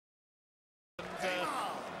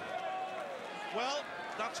Well,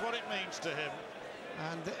 that's what it means to him.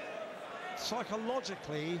 And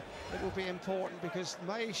psychologically, it will be important because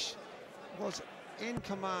Maish was in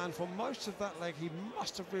command for most of that leg. He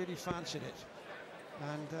must have really fancied it.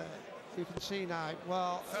 And you can see now,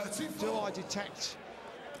 well, do I detect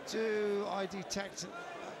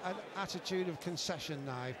an attitude of concession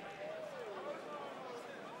now?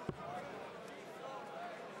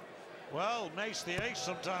 Well, Maish the Ace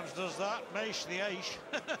sometimes does that. Maish the Ace.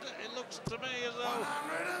 It looks to me as though...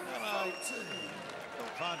 I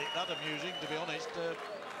don't find it that amusing, to be honest.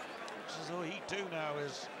 Looks as though he too now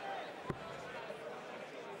is...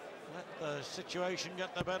 let the situation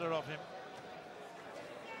get the better of him.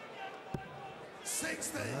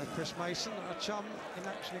 60. Chris Mason, a chum in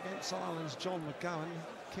action against Ireland's John McGowan,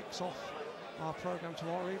 kicks off our programme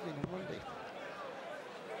tomorrow evening on Monday.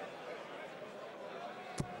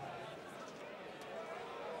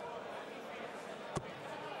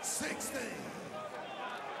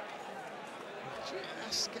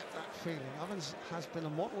 Just get that feeling. Evans has been a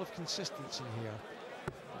model of consistency here.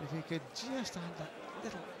 If he could just add that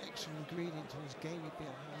little extra ingredient to his game, he'd be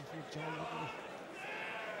a handful, John, wouldn't he?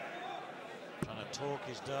 Trying to talk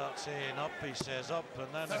his darts in, up he says, up,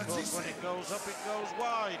 and then of course when it goes up, it goes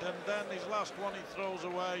wide, and then his last one he throws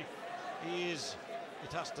away. He is,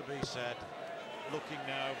 it has to be said, looking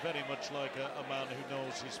now very much like a man who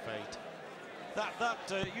knows his fate.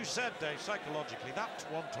 You said, Dave, psychologically, that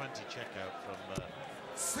 120 checkout from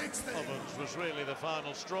Evans was really the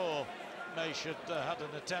final straw. Maish had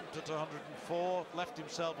an attempt at 104, left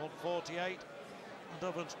himself on 48, and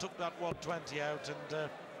Evans took that 120 out, and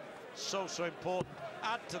so important.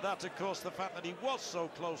 Add to that, of course, the fact that he was so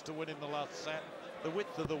close to winning the last set, the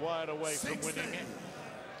width of the wire away from winning it,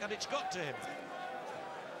 and it's got to him.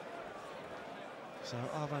 So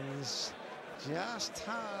Evans just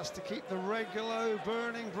has to keep the red glow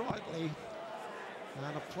burning brightly,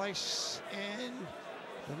 and a place in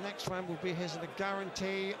the next round will be his, and a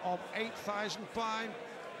guarantee of £8,000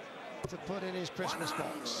 to put in his Christmas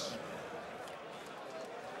box.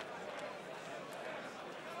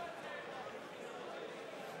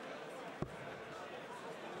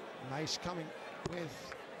 Maish coming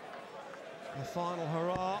with the final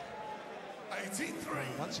hurrah. 83.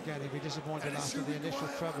 Once again, he'll be disappointed after the initial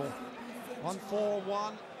treble.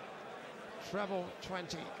 1-4-1, treble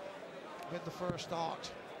 20 with the first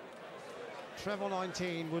dart. Treble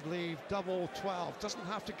 19 would leave double 12. Doesn't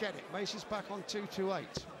have to get it. Maish is back on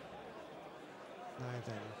 2-2-8. Now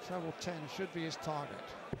then, treble 10 should be his target.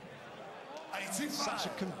 85. Such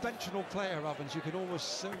a conventional player, Evans. You can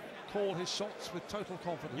almost call his shots with total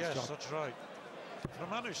confidence. Yes, John. that's right. For a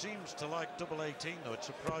man who seems to like double 18, though, it's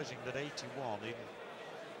surprising that 81, even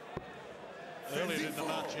earlier in the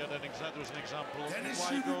match, there was an example of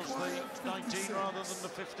why he goes the 19 rather than the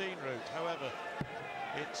 15 route. However,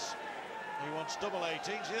 he wants double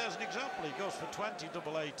 18s. See, there's an example. He goes for 20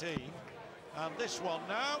 double 18. And this one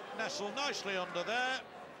now, nestled nicely under there.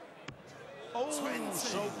 Oh, 20.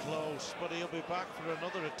 so close, but he'll be back for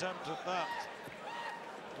another attempt at that.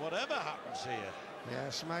 Whatever happens here.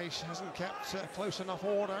 Yes, Maish hasn't kept close enough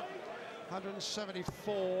order.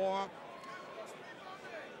 174.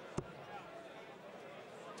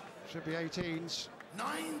 Should be 18s.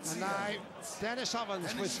 90. And now Denis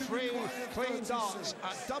Evans with 3 clean darts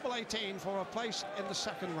at double 18 for a place in the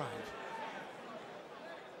second round.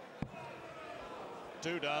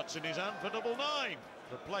 2 darts in his hand for double 9.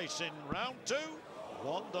 For place in round 2.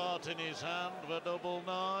 1 dart in his hand for double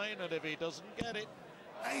 9, and if he doesn't get it,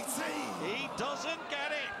 18. he doesn't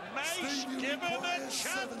get it. Maish given a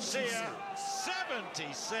chance here.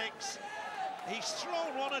 76. He's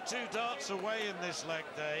thrown 1 or 2 darts away in this leg,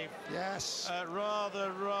 Dave. Yes.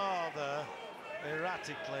 Rather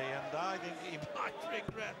erratically, and I think he might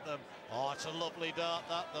regret them. Oh, it's a lovely dart,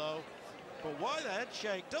 that, though. But why the head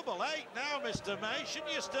shake? Double 8 now, Mr. Maish, and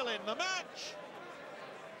you're still in the match.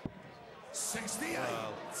 68.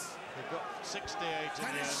 Well, he got 68 in the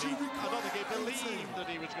end. I don't think he believed that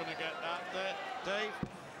he was going to get that there, Dave.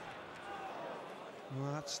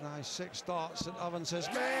 Well, that's nice. 6 darts and Evans has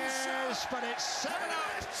missed, but it's 7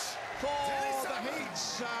 up for the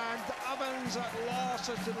Heats, and Evans at last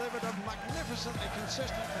has delivered a magnificently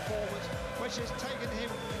consistent performance, which has taken him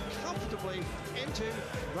comfortably into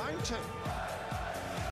round 2.